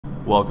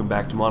Welcome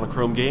back to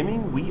Monochrome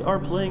Gaming. We are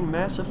playing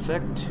Mass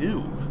Effect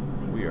 2.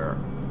 We are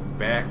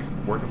back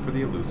working for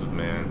the Elusive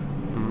Man.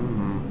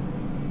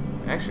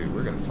 Actually,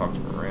 we're going to talk to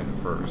Miranda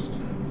first.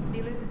 The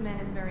Elusive Man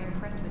is very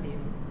impressed with you.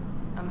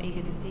 I'm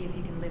eager to see if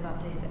you can live up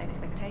to his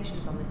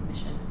expectations on this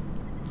mission.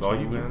 It's all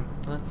you, man?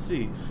 Let's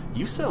see.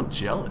 You sound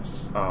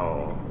jealous.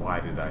 Oh, why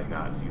did I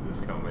not see this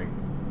coming?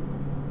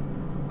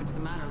 What's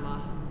the matter,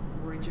 Lost?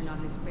 Worried you're not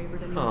his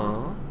favorite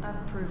anymore?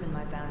 I've proven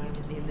my value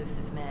to the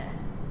Elusive Man.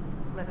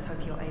 Let's hope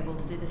you're able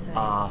to do the same.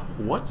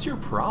 What's your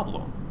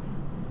problem?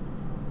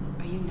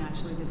 Are you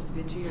naturally this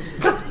bitchy or is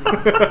it just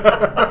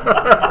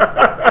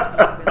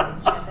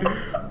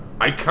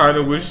I kind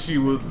of wish it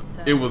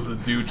was a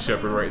dude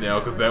shepherd right now,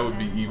 because that would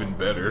be even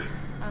better.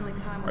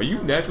 Are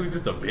you naturally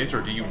just a bitch,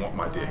 or do you want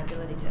my dick?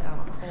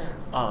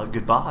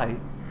 Goodbye.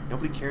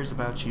 Nobody cares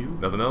about you.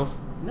 Nothing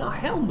else? No,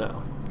 hell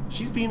no.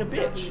 She's being a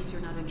bitch.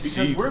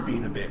 Because we're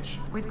being a bitch.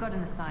 We've got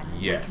an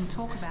assignment. Yes. We can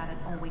talk about it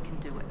or we can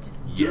do it.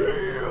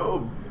 Yes.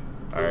 Damn.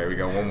 Alright, we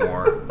got one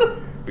more.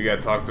 We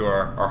gotta talk to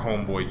our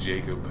homeboy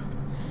Jacob.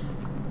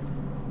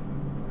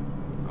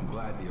 I'm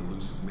glad the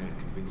Elusive Man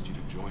convinced you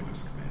to join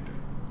us,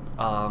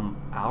 Commander.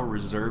 I'll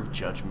reserve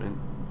judgment.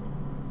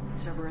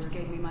 Cerberus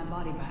gave me my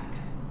body back.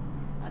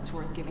 That's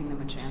worth giving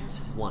them a chance.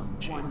 One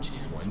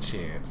chance. One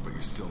chance. But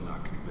you're still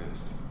not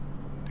convinced.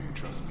 Do you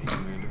trust me,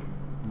 Commander?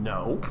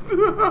 No.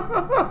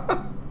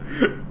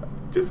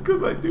 Just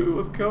because I knew it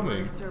was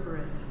coming.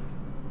 Cerberus,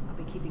 I'll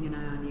be keeping an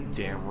eye on you.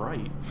 Damn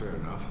right. Fair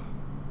enough.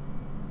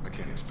 I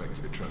can't expect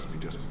you to trust me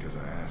just because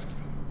I asked.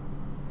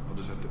 I'll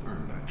just have to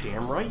earn that trust.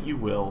 Damn right you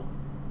will.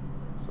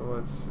 So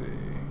let's see.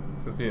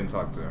 Since we didn't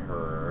talk to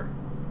her,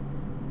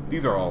 they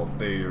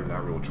are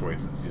not real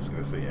choices. Just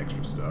gonna say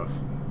extra stuff.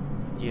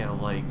 Yeah,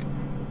 like,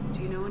 Do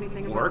you know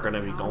anything about we're this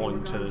gonna be colony going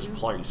we're to this It's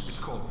place.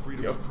 called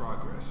Freedom's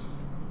Progress.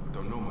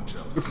 Don't know much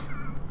else.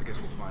 I guess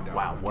we'll find out.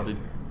 Wow, when we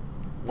get there.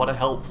 what a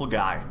helpful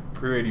guy.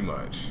 Pretty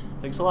much.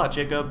 Thanks a lot,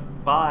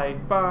 Jacob. Bye.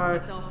 Bye.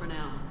 That's all for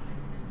now.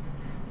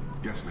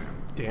 Yes, ma'am.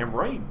 Damn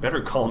right.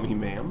 Better call me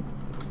ma'am.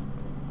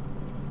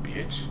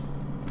 Bitch.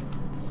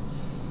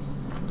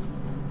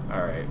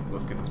 Alright,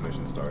 let's get this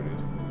mission started.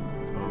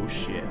 Oh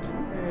shit.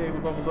 Hey, we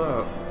leveled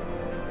up.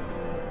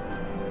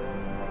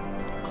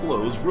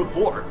 Close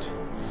report.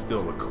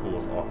 Still the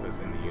coolest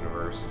office in the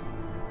universe.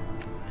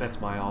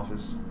 That's my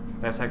office.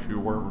 That's actually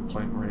where we're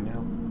playing right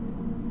now.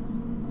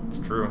 It's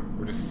true.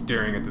 We're just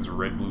staring at this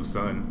red-blue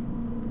sun.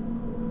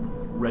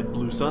 Red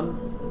blue sun?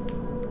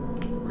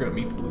 We're gonna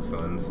meet the Blue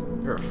Suns.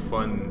 They're a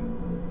fun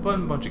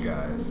bunch of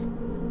guys.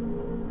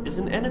 Is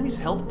an enemy's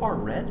health bar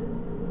red?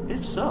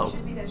 If so,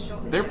 Should be there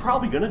shortly, they're Shepard.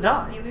 probably gonna The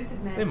die.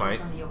 Elusive Man They might.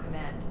 is under your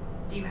command.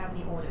 Do you have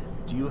any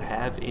orders? Do you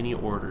have any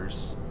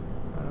orders?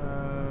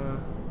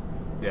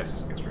 Yeah, it's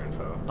just extra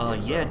info.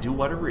 Yeah, do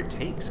whatever it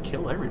takes.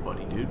 Kill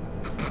everybody, dude.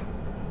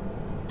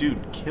 Dude,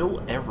 kill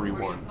We're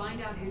everyone. gonna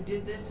find out who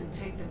did this and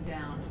take them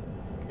down.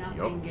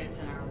 Nothing gets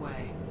in our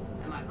way.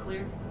 Am I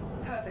clear?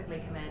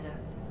 Perfectly, Commander.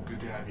 Good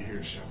to have you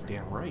here, Shepard.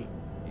 Damn right.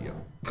 Yep.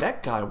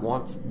 That guy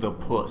wants the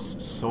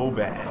puss so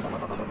bad.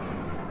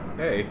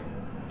 Hey.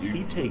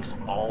 He takes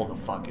all the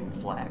fucking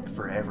flack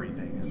for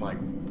everything. It's like,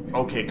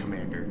 okay,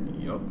 Commander,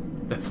 Yup.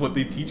 That's what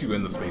they teach you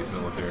in the space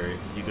military.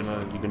 you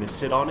gonna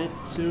sit on it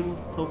soon?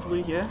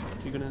 Hopefully, yeah.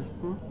 You gonna?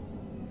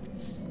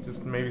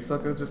 Just maybe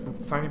suck it just a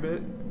tiny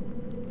bit.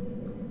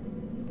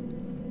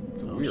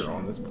 So Oh, we're shit.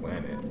 on this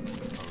planet.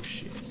 Oh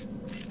shit.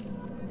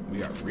 We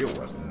got real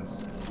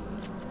weapons.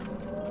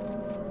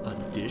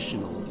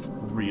 Additional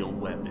real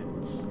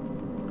weapons.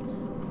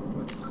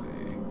 Let's see.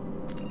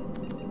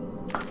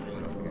 I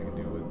don't think I can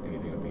do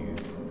anything with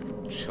these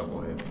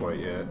chuckleheads quite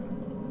yet.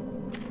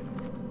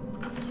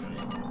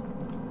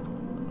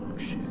 Oh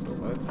shit. So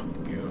let's go.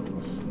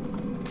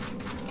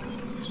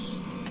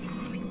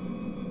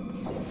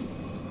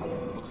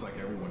 Looks like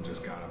everyone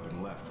just got up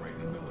and left right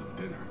in the middle of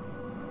dinner.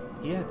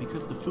 Yeah,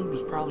 because the food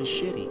was probably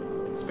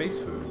shitty. Space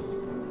food.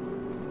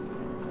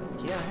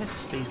 Yeah, I had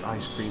space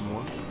ice cream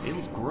once. It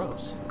was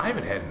gross. I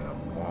haven't had it in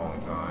a long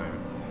time.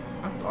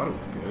 I thought it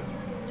was good.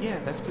 Yeah,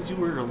 that's because you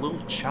were a little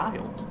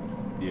child.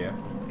 Yeah.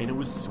 And it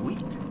was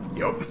sweet.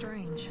 Yup.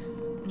 Strange.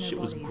 No Shit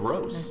was bodies,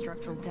 gross. No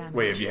structural damage.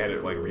 Wait, have you had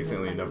it like No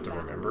recently signs enough of to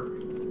battle. remember?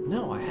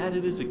 No, I had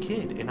it as a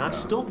kid, and I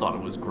still thought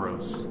it was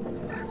gross.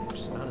 I'm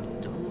just not as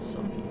dumb as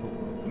some people.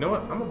 You know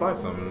what? I'm gonna buy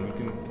some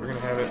and we're gonna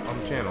have it on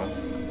the channel.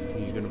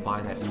 You're gonna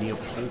buy that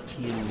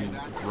Neapolitan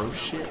gross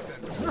shit?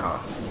 Nah,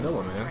 it's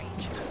vanilla, man.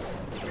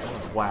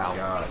 Wow.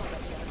 God.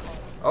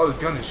 Oh, this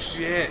gun is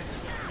shit.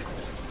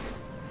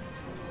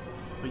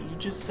 But you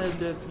just said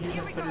that you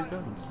have better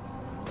guns.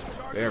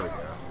 There we go.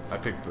 I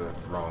picked the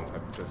wrong type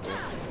of pistol.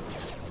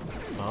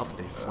 Oh,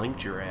 they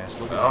flanked your ass.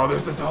 Look at Oh,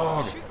 there's the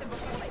dog.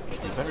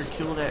 You better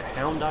kill that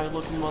hound eye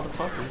looking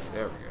motherfucker.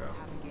 There we go.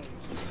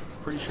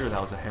 Pretty sure that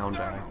was a hound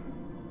eye.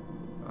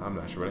 I'm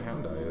not sure what a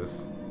hound eye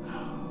is.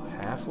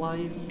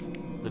 Half-Life?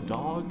 The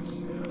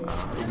dogs?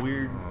 The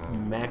weird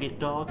maggot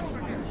dog?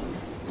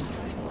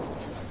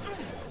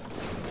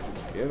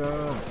 Get him.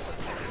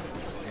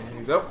 And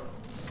he's up.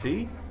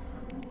 See?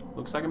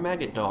 Looks like a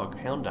maggot dog.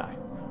 Hound eye.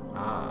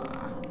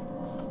 Ah.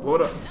 Blow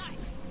it up.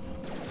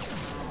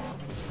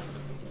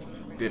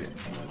 Did it.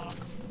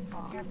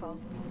 Careful.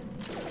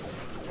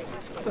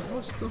 What the hell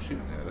is still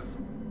shooting at us?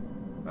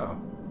 Oh,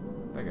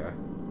 that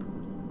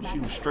guy.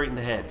 Shoot him straight in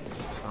the head.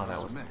 Oh,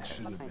 that was Mech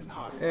should have been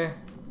hostile. Eh,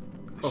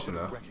 They close should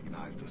have enough.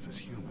 recognized us as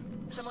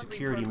human.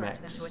 security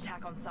mechs.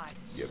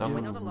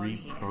 Someone Another load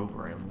here.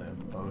 reprogrammed them.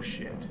 Oh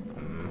shit.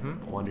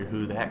 Mm-hmm. Wonder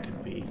who that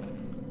could be.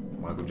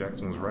 Michael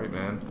Jackson was right,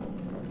 man.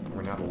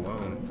 We're not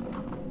alone.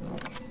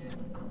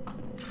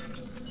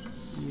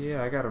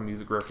 Yeah, I got a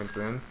music reference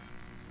in.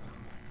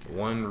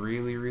 One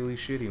really, really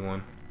shitty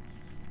one.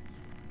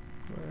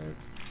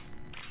 Let's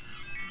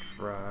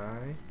try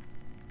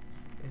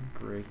and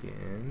break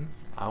in.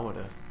 I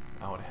would've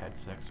had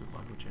sex with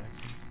Michael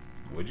Jackson.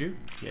 Would you?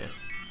 Yeah.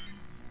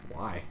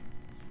 Why?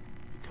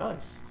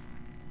 Because.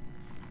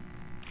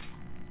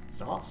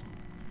 It's awesome.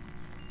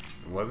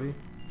 Was he?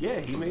 Yeah,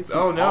 he made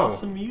some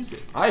awesome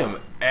music. I am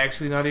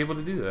actually not able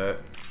to do that.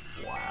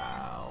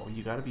 Wow,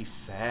 you gotta be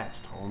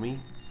fast, homie.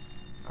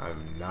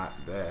 I'm not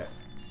that.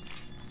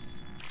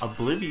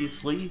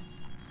 Obliviously.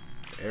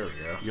 There we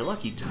go. You're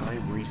lucky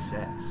time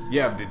resets.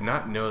 Yeah, I did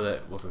not know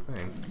that was a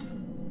thing.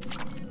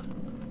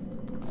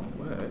 So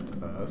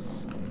let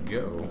us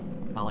go.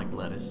 I like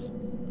lettuce.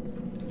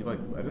 You like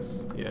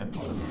lettuce? Yeah.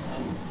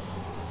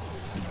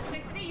 I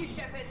see you,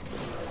 Shepard.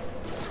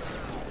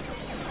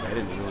 That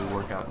didn't really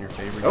work out in your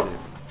favor, Oh, did it?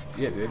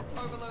 yeah, it did.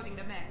 Overloading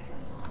the mech.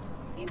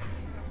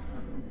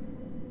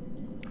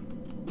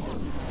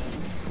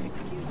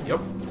 Yep.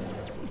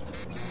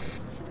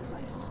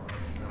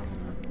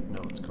 No,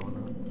 what's going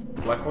on?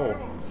 Black hole.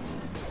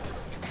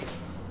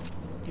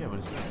 Yeah, what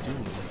is that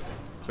doing?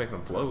 Let's make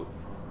them float.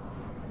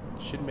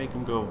 Should make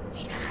him go.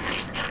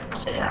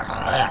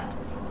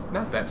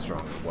 Not that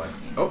strong. What?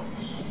 Oh,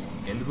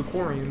 into the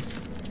Quarians.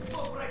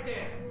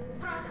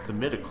 The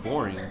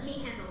midichlorians.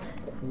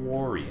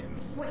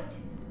 Quarians.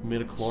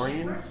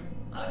 Midichlorians?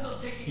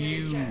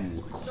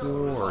 Quarians.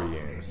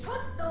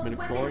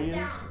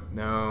 Midichlorians?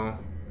 No,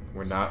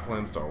 we're not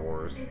playing Star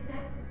Wars.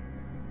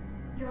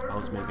 I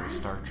was making a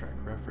Star Trek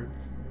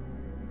reference.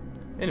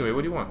 Anyway,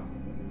 what do you want?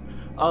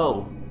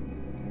 Oh,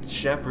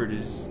 Shepard,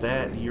 is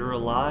that you're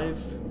alive?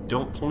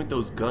 Don't point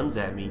those guns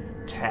at me,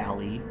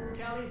 Tally.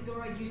 Tally,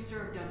 Zora, you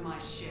served on my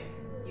ship.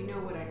 You know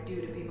what I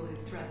do to people who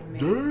threaten me.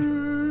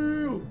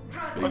 Damn!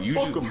 They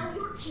usually, Tell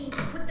your team to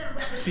put their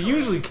weapons she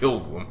usually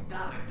kills them.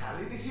 Doesn't,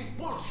 Tally. This is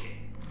bullshit.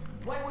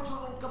 Why would your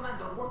own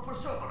commander work for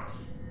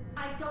Cerberus?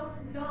 I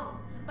don't know.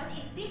 But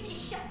if this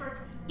is Shepard,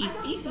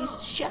 If this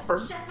is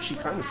Shepard, she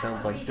kind of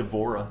sounds like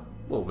Devora.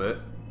 A little bit.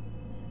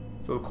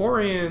 So the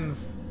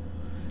Quarians,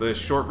 the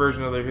short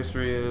version of their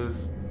history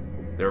is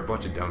they're a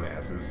bunch of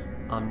dumbasses.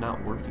 I'm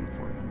not working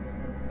for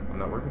them. I'm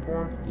not working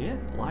for them? Yeah,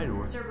 lie to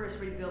her. Cerberus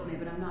rebuilt me,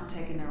 but I'm not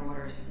taking their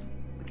orders.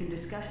 We can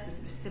discuss the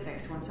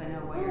specifics once I know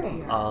why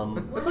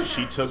you're here.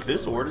 She took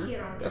this order.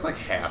 That's like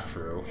half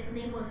true. His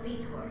name was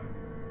Vitor.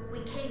 We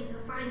came to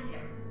find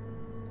him.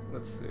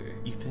 Let's see.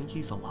 You think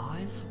he's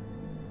alive?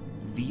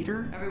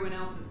 Veter? Everyone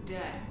else is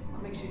dead.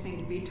 What makes you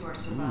think Vitor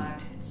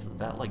survived? So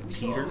that like We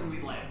saw Peter? when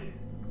we landed.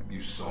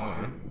 You saw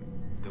him?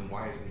 Then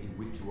why isn't he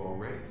with you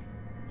already?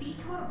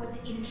 Vitor was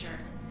injured,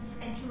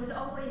 and he was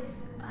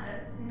always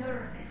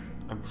nervous.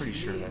 I'm pretty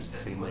sure that's the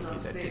same lady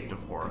that did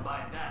Devora.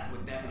 Combine that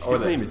with damage Oh,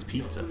 His that's- name is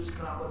Pizza.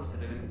 scrubbers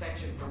and an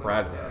infection from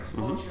Razak.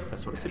 exposure,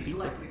 That's what I said, and he's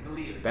Pizza. likely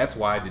delirious. That's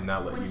why I did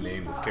not let When you he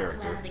name saw this us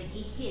character. landing,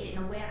 he hid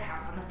in a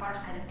warehouse on the far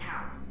side of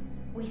town.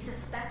 We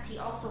suspect he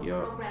also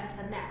Yup. programmed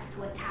the mechs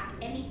to attack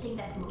anything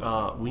that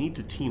moved. We need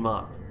to team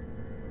up.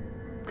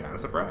 Kind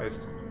of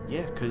surprised.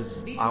 Yeah,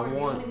 cause Vitor's I the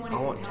only one who can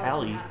want tell us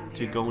Tally what happened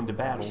to here. go into We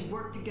battle. should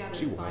work together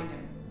She to won't. find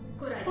him.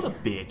 Good idea. What a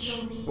bitch.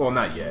 You'll need Well,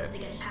 not teams yet. to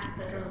get past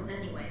the drones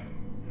anyway.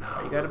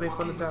 Why you gotta make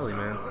fun of Sally,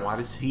 man? Why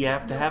does he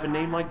have to have a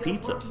name like You're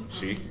Pizza? working for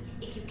She? me.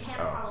 If you can't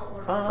Oh. follow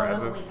orders,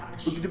 Fraza. we'll wait on the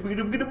ship.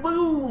 Head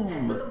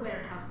Boom! for the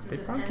warehouse through They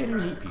the probably center can't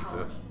even of eat the pizza.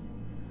 colony.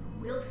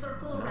 We'll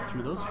circle Not around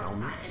through the those far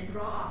helmets. side and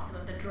draw off some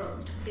of the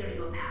drones to clear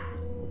you a path.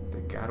 They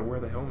gotta wear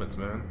the helmets,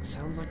 man.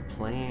 Sounds like a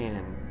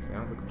plan.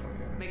 Sounds like a plan.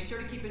 Make sure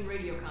to keep in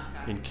radio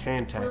contact. And Will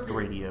contact do.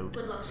 radioed.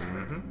 Good luck,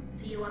 Shepard. Mhm.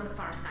 See you on the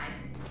far side.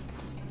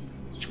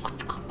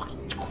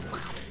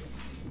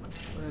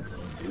 Let's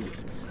do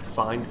it.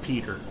 Find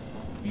Peter.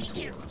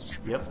 Vitor.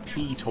 Yep,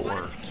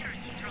 Peter.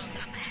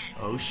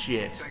 Oh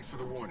shit. Thanks for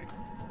the warning.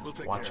 We'll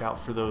take Watch care out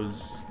for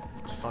those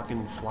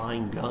fucking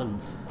flying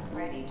guns.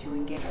 Ready to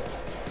engage.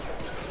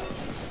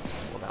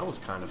 Well, that was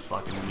kind of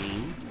fucking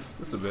mean.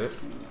 Just a bit.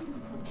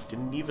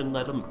 Didn't even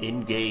let him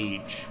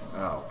engage.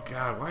 Oh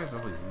god, why is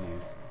always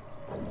these?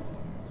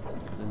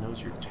 Because it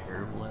knows you're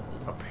terrible at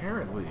them.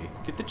 Apparently.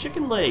 Get the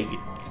chicken leg. I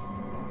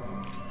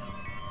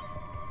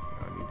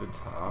need the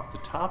top. The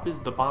top is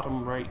the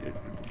bottom right.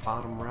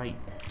 Bottom right.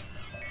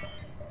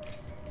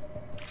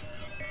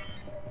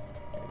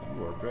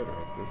 You are better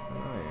at this than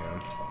I am.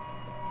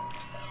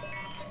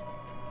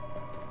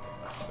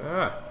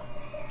 Ah!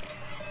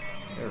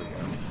 There we go.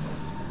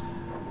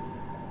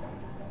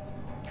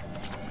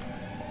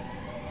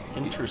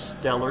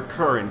 Interstellar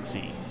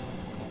currency.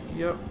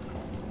 Yep.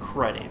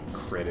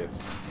 Credits.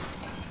 Credits.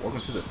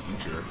 Welcome to the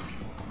future.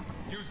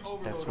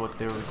 That's what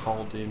they were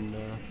called in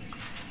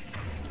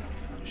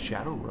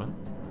Shadowrun.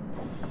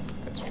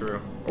 That's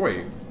true. Oh,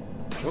 wait.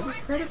 Was it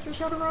credits in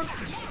Shadowrun?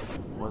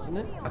 Wasn't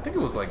it? I think it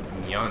was like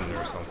Nyun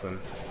or something.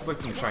 It was like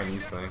some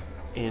Chinese thing.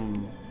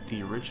 In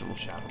the original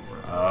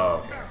Shadowrun.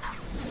 Oh, okay.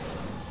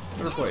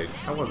 Never played.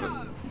 How was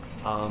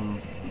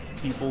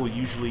it? People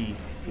usually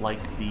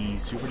like the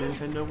Super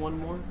Nintendo one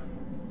more,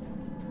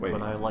 Wait.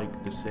 but I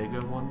like the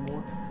Sega one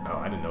more. Oh,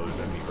 I didn't know there was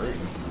that many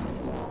versions.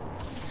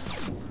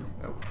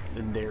 Oh.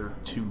 And they're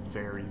two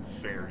very,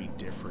 very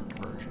different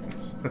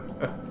versions.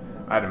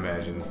 I'd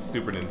imagine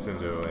Super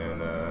Nintendo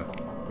and,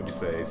 what'd you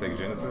say, Sega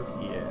Genesis?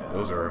 Yeah.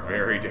 Those are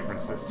very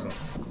different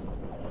systems.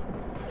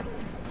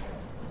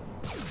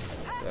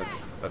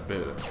 That's a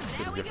bit of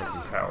difference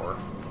in power.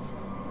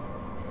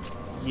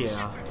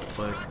 Yeah,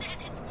 but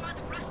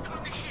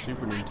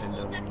Super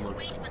Nintendo one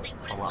looked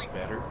a lot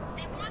better.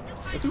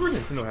 The Super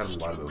Nintendo had a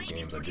lot of those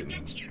games I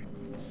didn't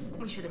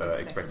We should have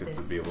expect it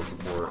to be able to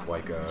support,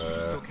 like,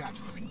 Still catch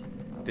them.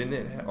 didn't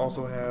it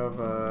also have,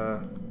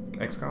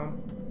 XCOM?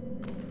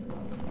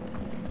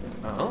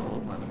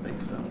 Oh, I don't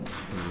think so.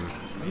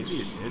 Maybe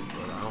it did,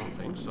 but I don't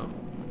think so.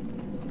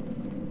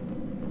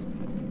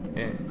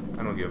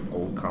 I don't give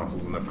old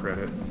consoles enough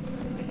credit.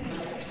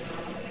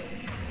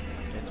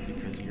 That's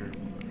because you're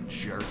a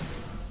jerk.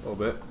 A little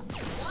bit.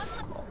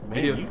 Man,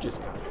 Video- you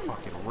just got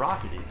fucking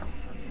rocketed.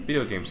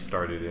 Video games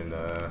started in,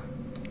 the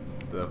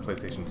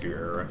PlayStation 2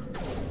 era.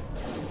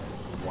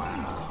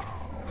 Wow.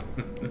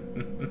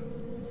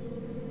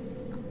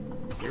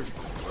 You're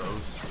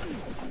gross.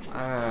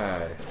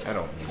 I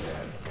don't mean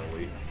that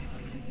fully.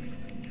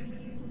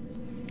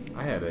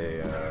 I had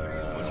a,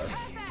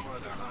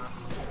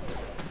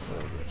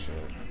 what was that shit?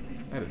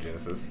 I had a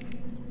Genesis.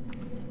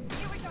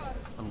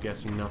 I'm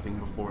guessing nothing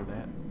before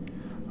that.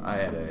 I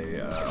had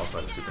a, also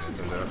had a Super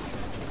Nintendo.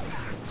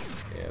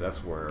 Yeah,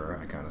 that's where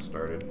I kind of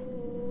started.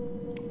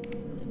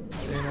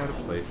 Then I had a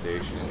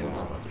PlayStation and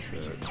some other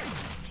shit.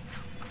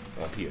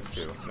 Well,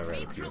 PS2. Never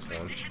had a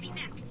PS1.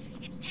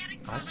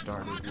 I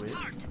started with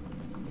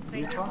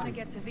They the want to Atari.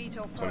 get to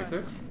Vito first.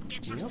 26?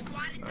 Yep.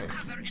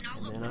 Nice.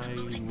 And then I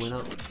went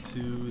up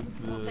to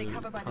We'll take the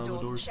cover by the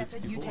Commodore doors.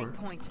 Shepard, you 64. take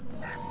point.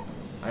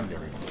 I've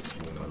never even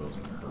seen one of those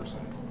in person.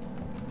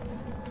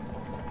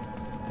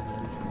 And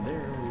then from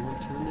there, we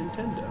went to the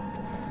Nintendo.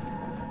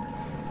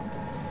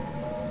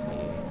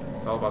 Yeah.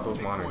 It's all about those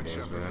Take modern point, games,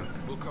 Shepard. man.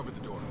 We'll cover the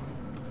door.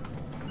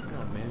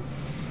 Oh, man.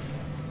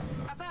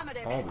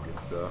 All the good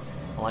stuff.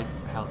 I like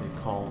how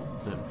they call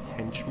them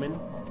henchmen.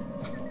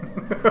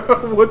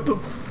 What the?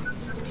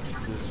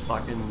 Is this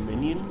fucking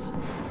minions?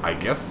 I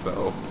guess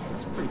so.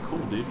 That's pretty cool,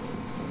 dude.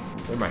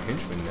 They're my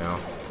henchmen now.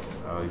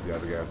 Oh, these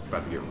guys are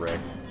about to get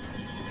wrecked.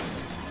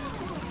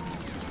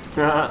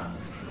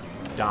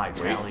 Die,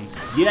 Tally.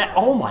 Yeah,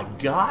 oh my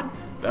god!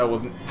 That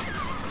wasn't.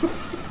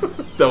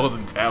 That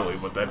wasn't Tally,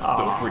 but that's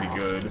still pretty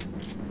good.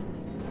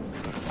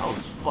 That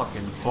was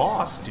fucking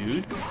boss,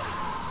 dude.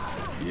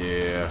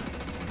 Yeah.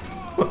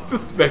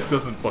 This spec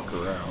doesn't fuck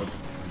around.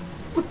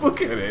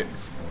 Look at it.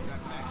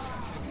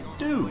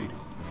 Dude,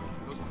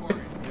 Those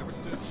quarries never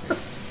stood a chance.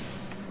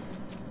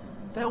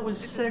 that was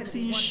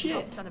sexy as One shit.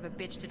 tough son of a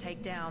bitch to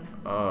take down.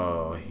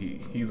 Oh,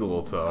 he's a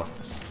little tough.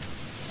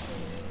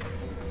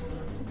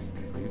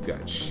 So he's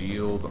got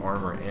shields,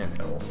 armor, and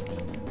health.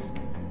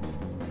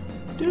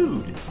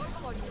 Dude,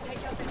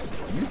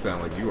 You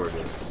sound like you are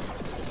just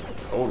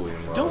totally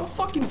in love. don't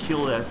fucking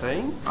kill that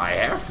thing. I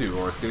have to,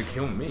 or it's gonna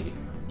kill me.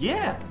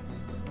 Yeah.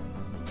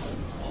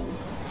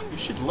 You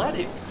should let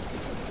it.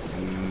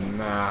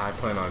 Nah, I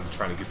plan on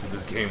trying to get through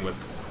this game with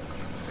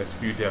as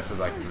few deaths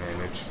as I can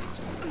manage.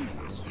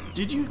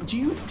 Did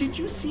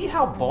you see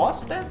how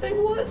boss that thing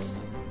was?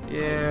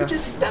 Yeah. You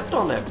just stepped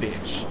on that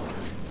bitch.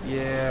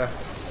 Yeah,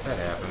 that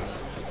happened.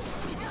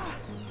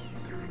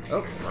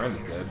 Oh,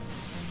 Ryan's dead.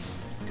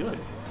 Good.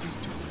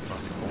 Stupid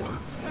fucking whore.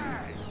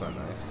 That's not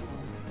nice.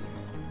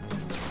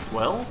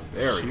 Well,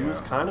 There we she go.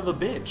 was kind of a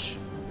bitch.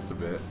 Just a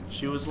bit.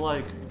 She was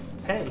like,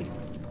 hey,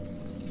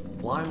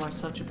 why am I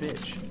such a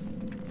bitch?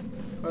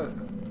 But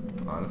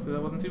honestly,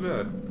 that wasn't too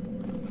bad.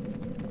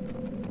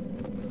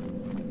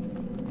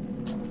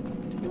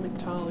 Damn it,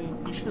 Tali,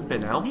 you should have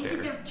been out This is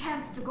there. your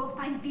chance to go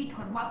find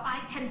Vitor while I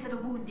tend to the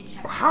wounded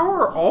shepherd. How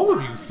are all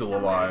of you still Somewhere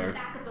in the alive?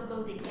 back of the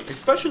loading bay.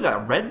 Especially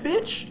that red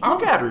bitch.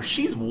 Look at her,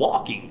 she's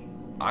walking.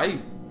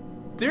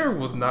 There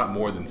was not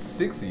more than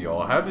 6 of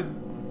y'all. How did...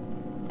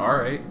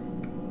 Alright.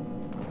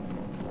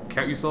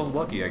 Count yourselves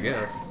lucky, I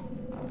guess.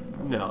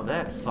 No,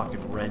 that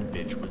fucking red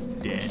bitch was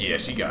dead. Yeah,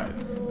 she got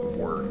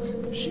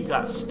worked. She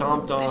got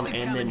stomped on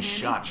Fishing and come then in handy?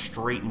 shot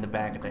straight in the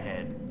back of the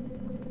head.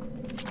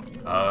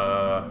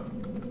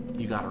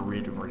 You got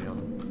rid of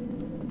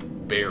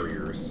him.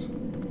 Barriers.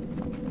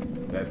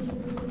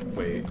 That's...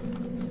 Wait.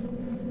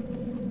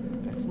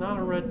 That's not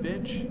a red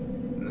bitch.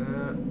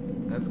 Nah,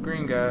 that's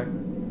green guy.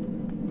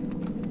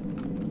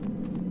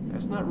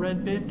 That's not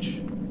red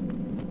bitch.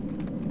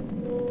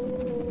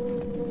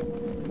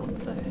 What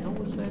the hell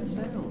was that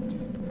sound?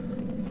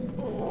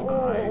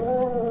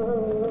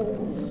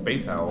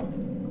 Space Owl.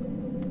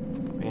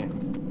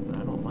 Man,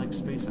 I don't like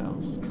space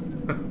owls.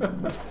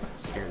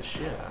 Scared the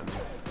shit out of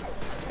me.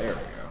 There we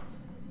go.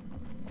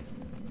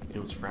 It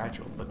was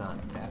fragile, but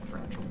not that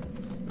fragile.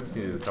 Just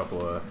needed a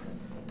couple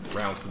of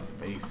rounds to the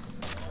face.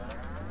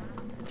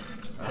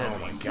 Oh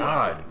my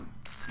god.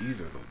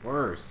 These are the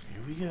worst.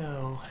 Here we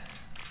go.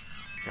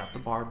 Got the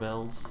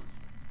barbells.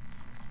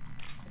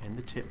 And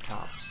the tip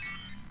tops.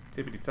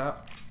 Tippity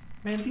top.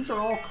 Man, these are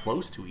all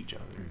close to each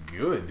other.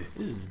 Good.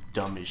 This is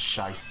dumb as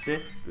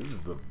scheisse. This is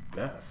the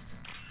best.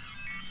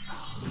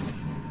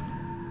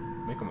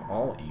 Make them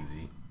all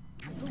easy.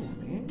 Oh,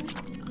 man.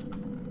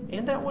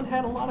 And that one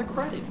had a lot of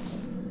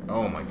credits.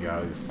 Oh my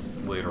god, it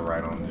slid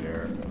right on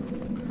there.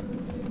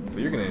 So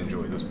you're gonna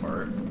enjoy this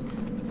part.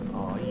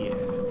 Oh, yeah.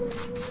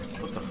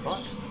 What the fuck?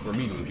 We're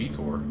meeting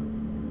Vitor.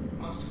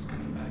 Monsters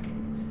coming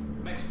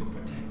back. Max will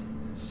protect.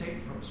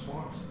 Safe from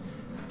swarms.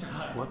 Have to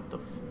hide. What the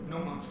f... No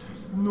monsters.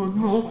 No,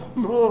 no,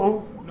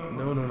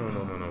 no.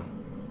 No.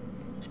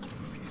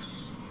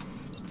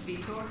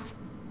 Vitor?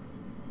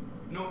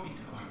 No,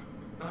 Vitor.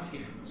 Not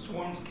here.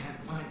 Swarms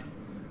can't find.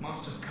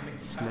 Monsters coming.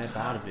 Snap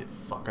out of it,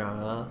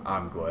 fucker.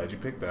 I'm glad you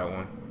picked that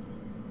one.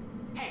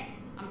 Hey,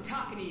 I'm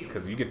talking to you.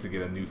 Because you get to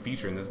get a new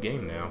feature in this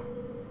game now.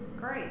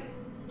 Great.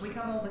 We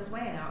come all this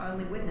way and our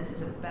only witness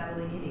is a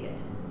babbling idiot.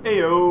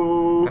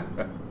 Ayo.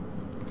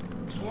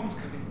 Swarms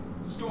coming.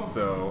 Storm.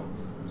 So,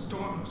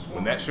 Storm of swarms.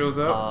 when that shows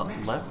up,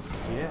 Left?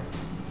 Yeah.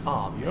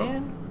 Oh,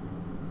 man.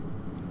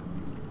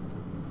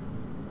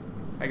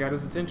 I got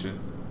his attention.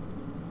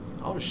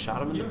 I would've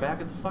shot him in the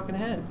back of the fucking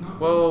head.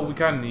 Well, we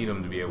kind of need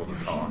him to be able to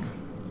talk.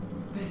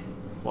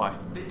 Why?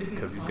 They didn't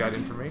Because he's find got you.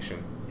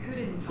 information. Who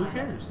didn't Who find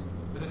cares?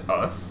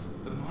 Us?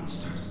 The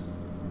monsters.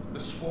 The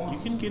swarms. You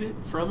can get it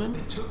from They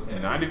him.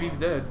 took Not if he's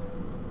dead.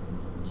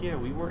 Yeah,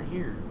 we weren't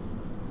here.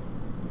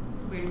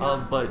 We're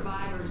not But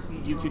survivors,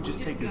 Vitor. you could We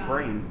just take his got-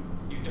 brain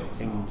You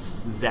don't. and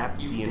zap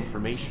the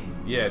information.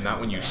 Yeah, not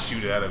when you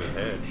shoot it out of his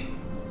head.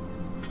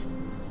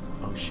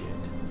 Oh, shit.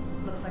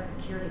 Looks like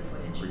security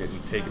footage. We're getting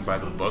taken by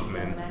the Pieced together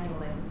bugmen.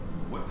 manually.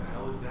 What the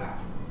hell is that?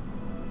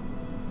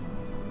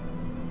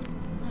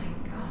 My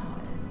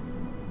god.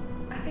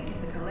 I think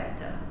it's a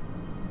collector.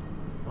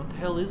 What the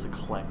hell is a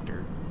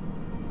collector?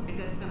 Is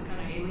that some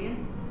kind of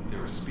alien?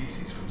 They're a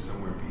species from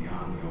somewhere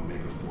beyond the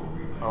Omega-4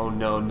 relay. Oh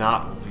no,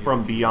 not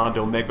from beyond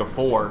Omega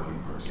 4.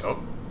 Yup.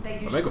 They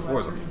usually Omega 4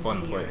 is a work with fun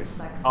intermediaries place.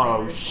 like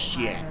Oh, sailors or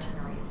shit.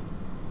 mercenaries.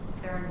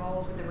 If they're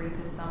involved with the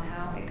Reapers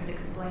somehow, it could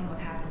explain what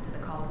happened to the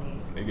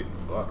colonies. They getting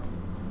fucked.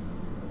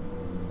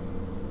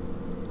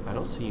 I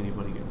don't see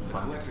anybody getting The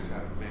fucked. collectors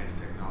have advanced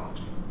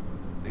technology.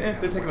 They Yeah, can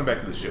have they're taking them back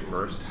to the weapons ship that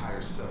enables first. an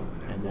entire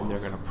settlement at And then they're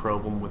once. gonna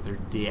probe them with their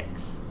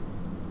dicks.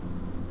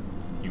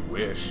 You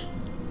wish.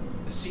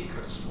 The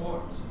secret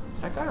swarms.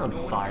 Is that guy on No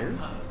one fire? can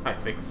hide. I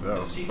think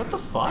so. The secret What the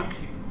fuck?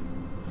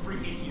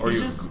 free Or He's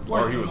he just, was,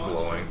 like, or he was monsters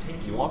glowing.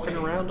 take you Walking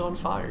away. around on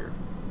fire.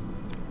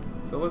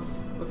 So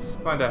let's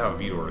find out how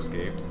Vitor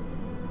escaped.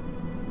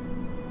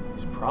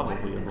 He's Why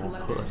probably a did the little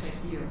collectors puss.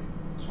 take you?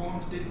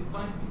 Swarms didn't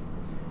find me.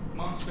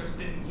 Monsters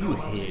didn't You know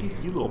I was hid, here.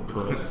 you little The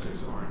puss.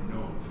 collectors aren't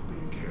known for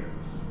being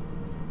careless.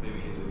 Maybe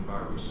his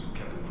virus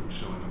kept him from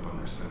showing up on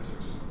their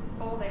sensors.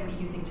 Or they were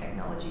using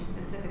technology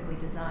specifically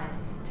designed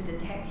to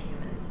detect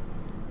humans.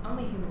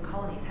 Only human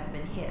colonies have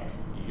been hit.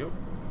 Yup.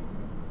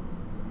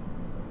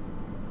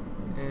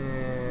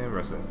 And the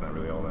rest of that's not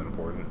really all that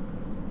important.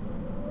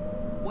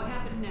 What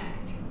happened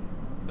next?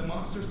 The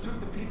monsters took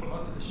the people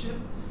onto the ship,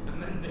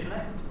 and then they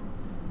left.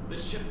 The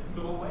ship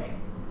flew away.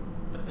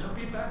 But they'll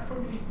be back for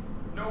me.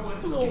 No one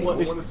escaped. No one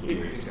I think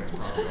escapes. that's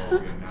probably all we're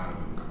getting out of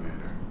him,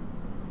 Commander.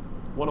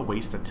 What a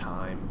waste of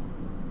time.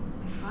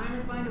 We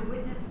finally find a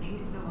witness, and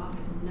he's so off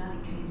his nut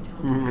he can't even tell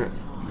us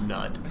what he saw.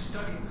 Nut. I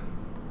studied them.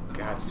 The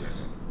God monsters.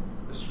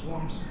 damn The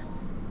swarms.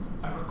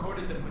 I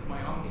recorded them with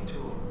my Omni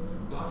tool.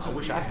 Lots I of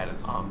wish I had an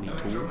Omni tool.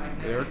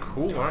 electromagnetic, They're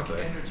cool, dark aren't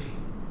they? Energy.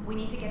 We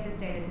need to get this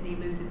data to the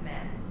elusive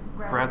man.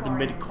 Grab the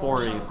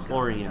midichlorians.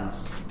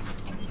 midichlorians.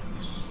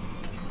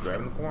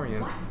 Grabbing the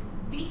Quarian. What?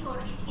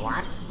 Vitor is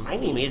What? My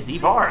name is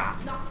Devora.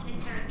 It's not an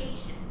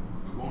interrogation.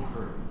 We won't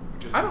hurt him. We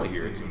just I need don't to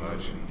hear see it if too he knows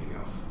much. Anything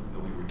else?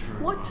 They'll be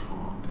returned What?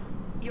 unharmed.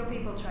 Your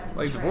people tried to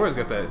Like, betray Devora's us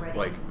got that, already.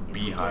 like, If we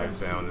beehive get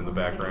sound in the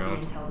we'll never get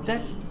background. intel we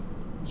That's... need.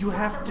 You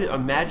have to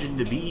imagine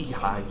the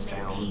beehive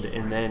sound,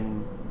 and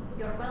then...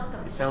 You're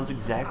welcome. It sounds to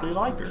exactly talk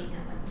like to her. Rita,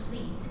 but please,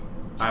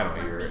 I just don't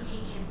let hear me it. take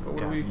him. But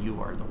what are God, we?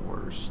 you are the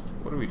worst.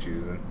 What are we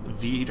choosing?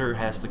 Vitor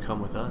has to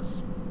come with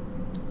us.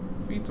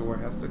 Vitor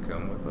has to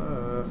come with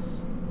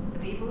us. The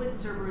people at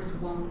Cerberus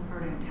won't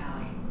hurt him,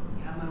 Tally.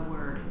 You have my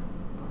word.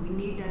 But we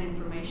need that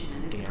information,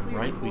 and it's Damn clear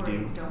right the we do.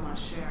 Quarians don't want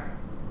to share.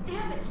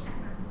 Damn it, Shepard.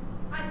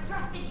 I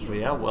trusted you. Well,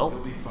 yeah, well, He'll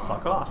be fine.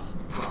 fuck off.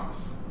 We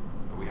promise.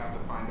 But we have to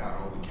find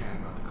out all we can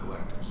about the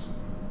collectors.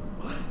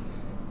 What?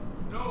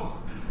 No.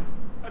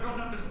 I don't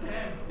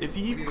understand. If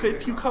you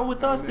come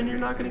with us, then you're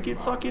not gonna get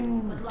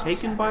fucking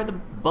taken by the I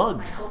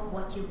bugs. hope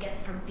what you get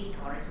from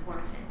Vitor is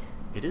worth it.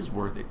 It is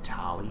worth it,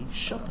 Tally.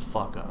 Shut the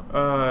fuck up.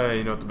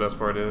 You know what the best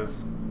part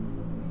is?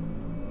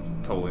 It's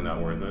totally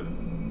not worth it.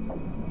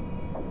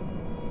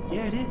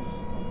 Yeah, it is.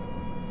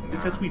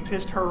 Because we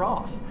pissed her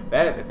off.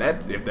 That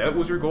if that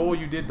was your goal,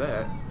 you did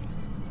that.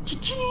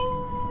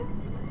 Cha-ching!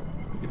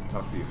 We get to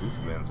talk to the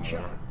elusive man some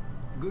more.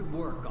 Good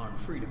work on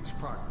Freedom's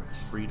Progress.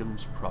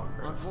 Freedom's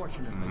Progress.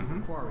 Unfortunately, the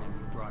aquarium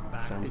you brought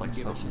back Sounds like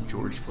didn't give us something any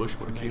George useful Bush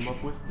would have came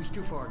up with. He's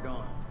too far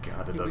gone.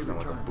 God, that He'll does be sound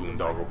like a returned to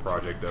the boondoggle right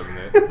project, doesn't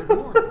it? But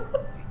more importantly,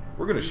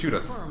 We're gonna shoot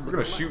us. We're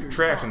gonna shoot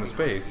trash into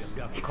space.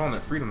 We're calling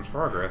it Freedom's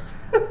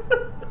Progress.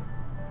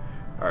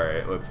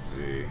 Alright, let's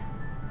see.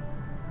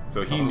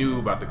 So he knew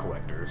about the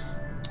collectors.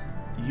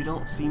 You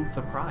don't seem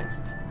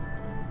surprised.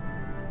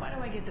 Why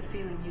do I get the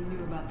feeling you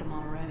knew about them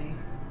already?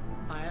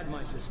 I had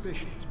my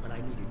suspicions, but I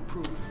needed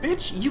proof.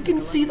 Bitch, you can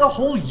see the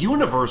whole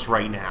universe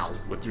right now.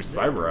 With your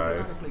cyber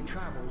eyes.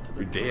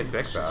 Your Deus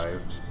Ex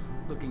eyes.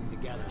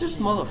 This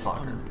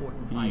motherfucker.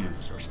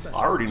 I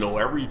already know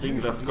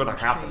everything that's gonna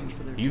happen.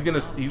 He's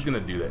gonna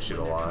do that shit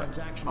a lot.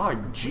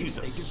 I'm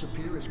Jesus.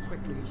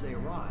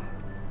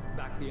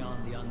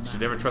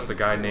 Should never trust a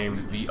guy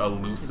named the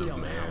Elusive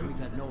Man. We've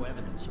had no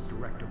evidence of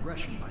direct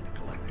aggression by the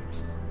collectors.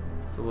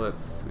 So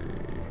let's see.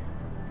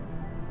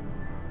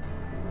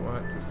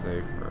 What to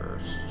say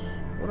first?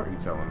 What are you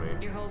telling me?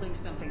 You're holding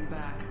something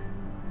back.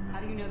 How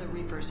do you know the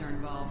Reapers are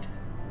involved?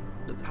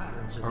 The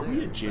patterns Are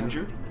we a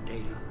ginger? in the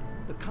data.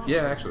 The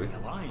Yeah, actually. The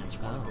Alliance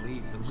want to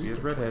believe the She is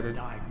Reaper redheaded.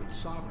 died with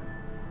Sovereign.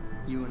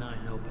 You and I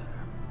know better.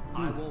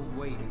 I won't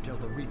wait until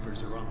the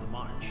Reapers are on the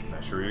march.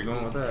 Not sure where you're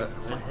going with that.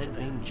 A head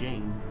named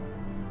Jane.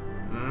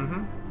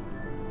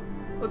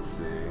 Mm-hmm. Let's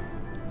see.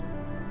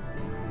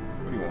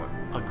 What do you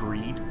want?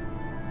 Agreed.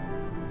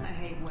 I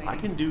hate waiting. I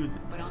can do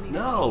but I'll need a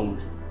No!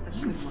 team. A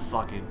You good one.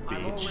 fucking I've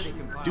already bitch.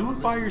 compiled Do a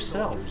it by list of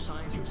yourself. soldiers,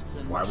 scientists,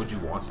 and Why would you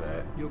want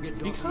that? You'll get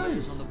dossiers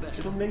Because on the best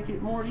it'll make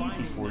it more easy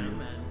Finding for you.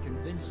 them and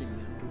convincing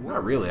them to work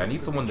Not really. I need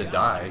with someone to the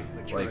die, challenge,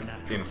 but you're like, a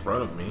natural. in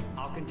front of me.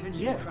 I'll continue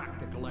Yeah, to track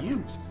the collectors. you.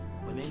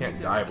 When they Can't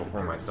make their die next before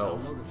appearance,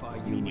 myself. I'll notify I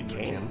mean, you and your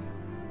can. team.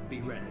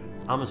 Be ready.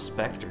 I'm a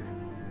Spectre.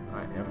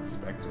 I am a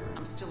Spectre.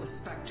 I'm still a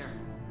Spectre.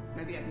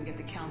 Maybe I can get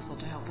the council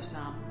to help us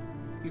out.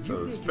 If So you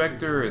the think you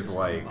Spectre can is do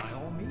like this, by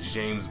all means,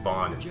 James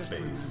Bond in just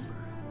space.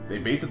 remember, They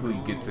basically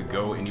get to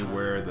go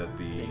anywhere that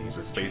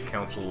the Space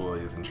Council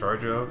is in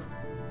charge of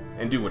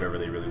and do whatever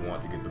they really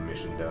want to get the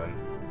mission done.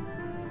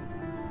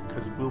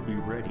 Because we'll be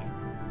ready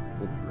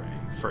We'll be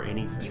ready. for You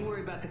anything.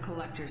 worry about the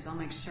collectors. I'll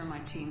make sure my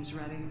team's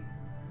ready.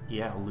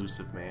 Yeah,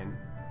 elusive man.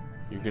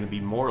 You're gonna be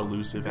more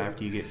elusive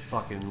after you get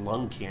fucking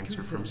lung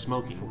cancer from before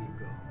smoking. you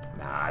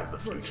go. Nah, it's the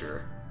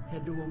future.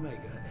 Head to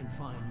Omega and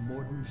find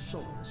Morden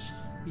Solus.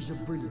 He's a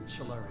brilliant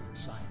Solarian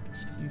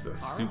scientist. He's a Our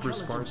super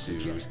smart intelligence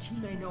dude. suggests he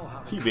may know how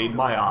to He made counter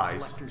my the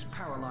eyes. collectors'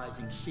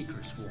 paralyzing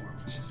seeker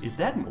swarms. Is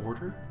that an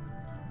order?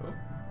 Oh,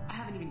 I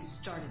haven't even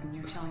started and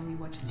you're telling me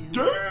what to do.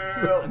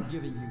 Damn! I'm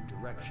giving you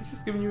direction.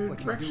 just giving you a What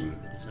you direction. do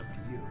with it is up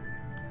to you.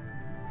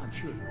 I'm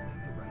sure you'll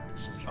make the right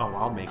decision. Oh,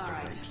 I'll make the All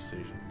right right.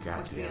 decisions. God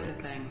What's the damn other it.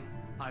 thing?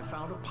 I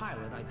found a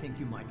pilot I think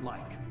you might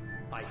like.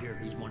 I hear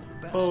he's one of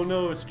the best. Oh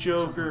no, it's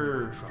Someone you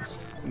Joker. can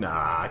trust.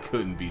 Nah, I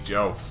couldn't be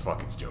Joe.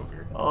 Fuck, it's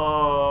Joker.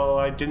 Oh,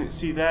 I didn't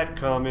see that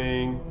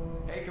coming.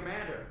 Hey,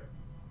 Commander.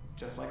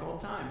 Just like old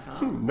times, huh?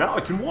 Now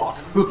I can walk.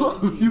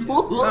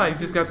 Nah, he's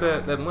just got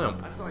that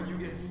limp. I saw you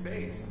get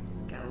spaced.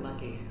 Got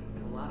lucky.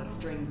 With a lot of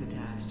strings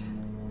attached.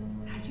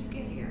 How'd you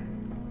get here?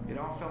 It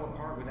all fell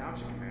apart without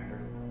you, Commander.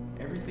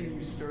 Everything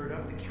you stirred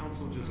up, the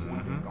Council just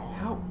wanted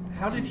gone.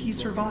 How did he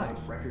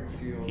survive? Record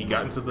seal. He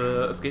got into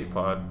the escape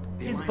pod.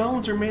 His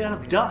bones are made out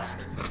of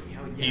dust.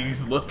 Hell yeah,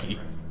 He's lucky.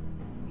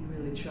 You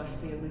really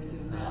trust the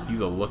elusive man? He's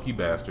a lucky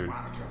bastard.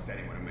 I don't trust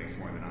anyone who makes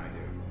more than I do.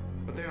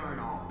 But they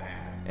aren't all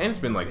bad. And it's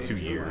been like 2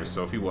 years,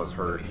 so if he was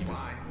hurt, he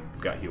just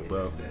got healed up.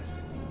 There's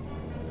this.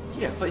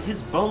 Yeah, but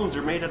his bones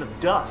are made out of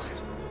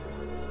dust.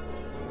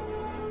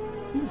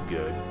 He's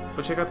good.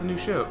 But check out the new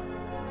show.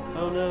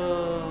 Oh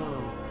no.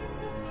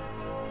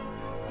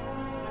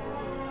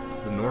 It's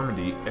the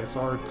Normandy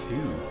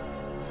SR2.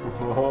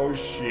 Oh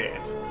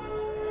shit.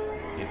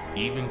 It's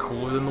even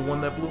cooler than the one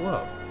that blew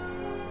up.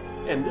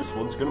 And this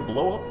one's gonna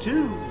blow up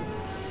too.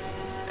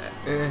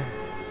 It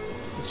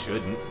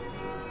shouldn't.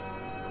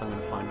 I'm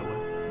gonna find a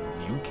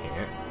way. You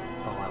can't.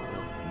 Oh, I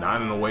will.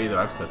 Not in the way that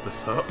I've set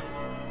this up.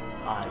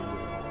 I will.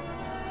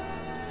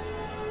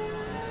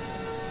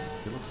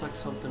 It looks like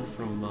something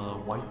from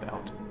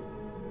Wipeout.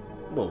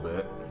 A little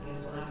bit. I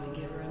guess we'll have to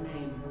give her a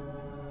name.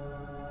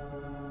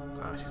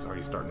 Ah, she's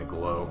already starting to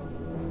glow.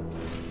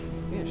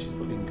 Yeah, she's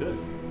looking good.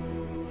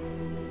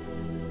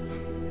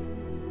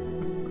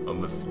 A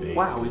mistake.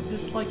 Wow, is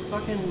this like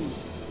fucking...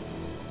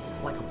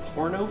 like a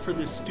porno for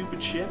this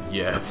stupid ship?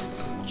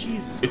 Yes.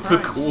 Jesus It's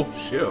Christ. a cool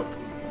ship.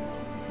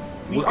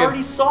 We Look already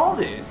at- saw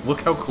this.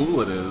 Look how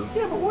cool it is.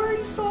 Yeah, but we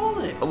already saw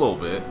this. A little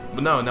bit.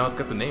 But no, now it's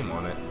got the name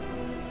on it.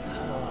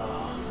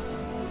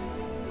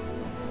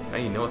 Now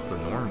you know it's the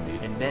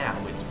Normandy. And now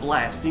it's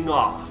blasting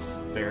off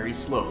very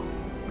slowly.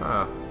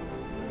 Ah.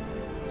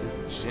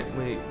 Just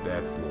gently.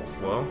 That's a little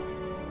slow.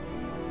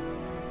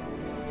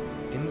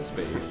 Into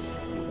space.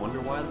 You wonder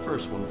why the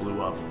first one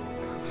blew up.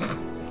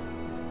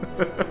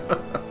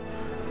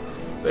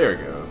 There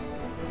it goes.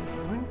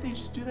 Why didn't they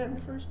just do that in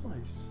the first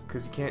place?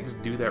 Because you can't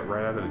just do that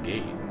right out of the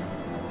gate.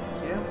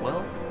 Yeah,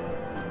 well,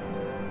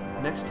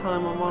 next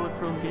time on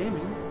Monochrome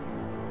Gaming,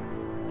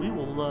 we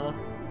will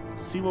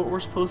see what we're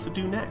supposed to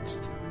do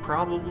next.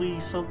 Probably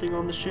something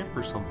on the ship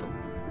or something.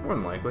 More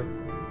than likely.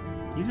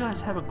 You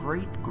guys have a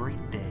great,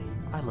 great day.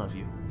 I love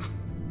you.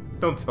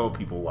 Don't tell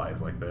people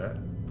lies like that.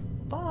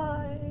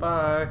 Bye.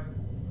 Bye.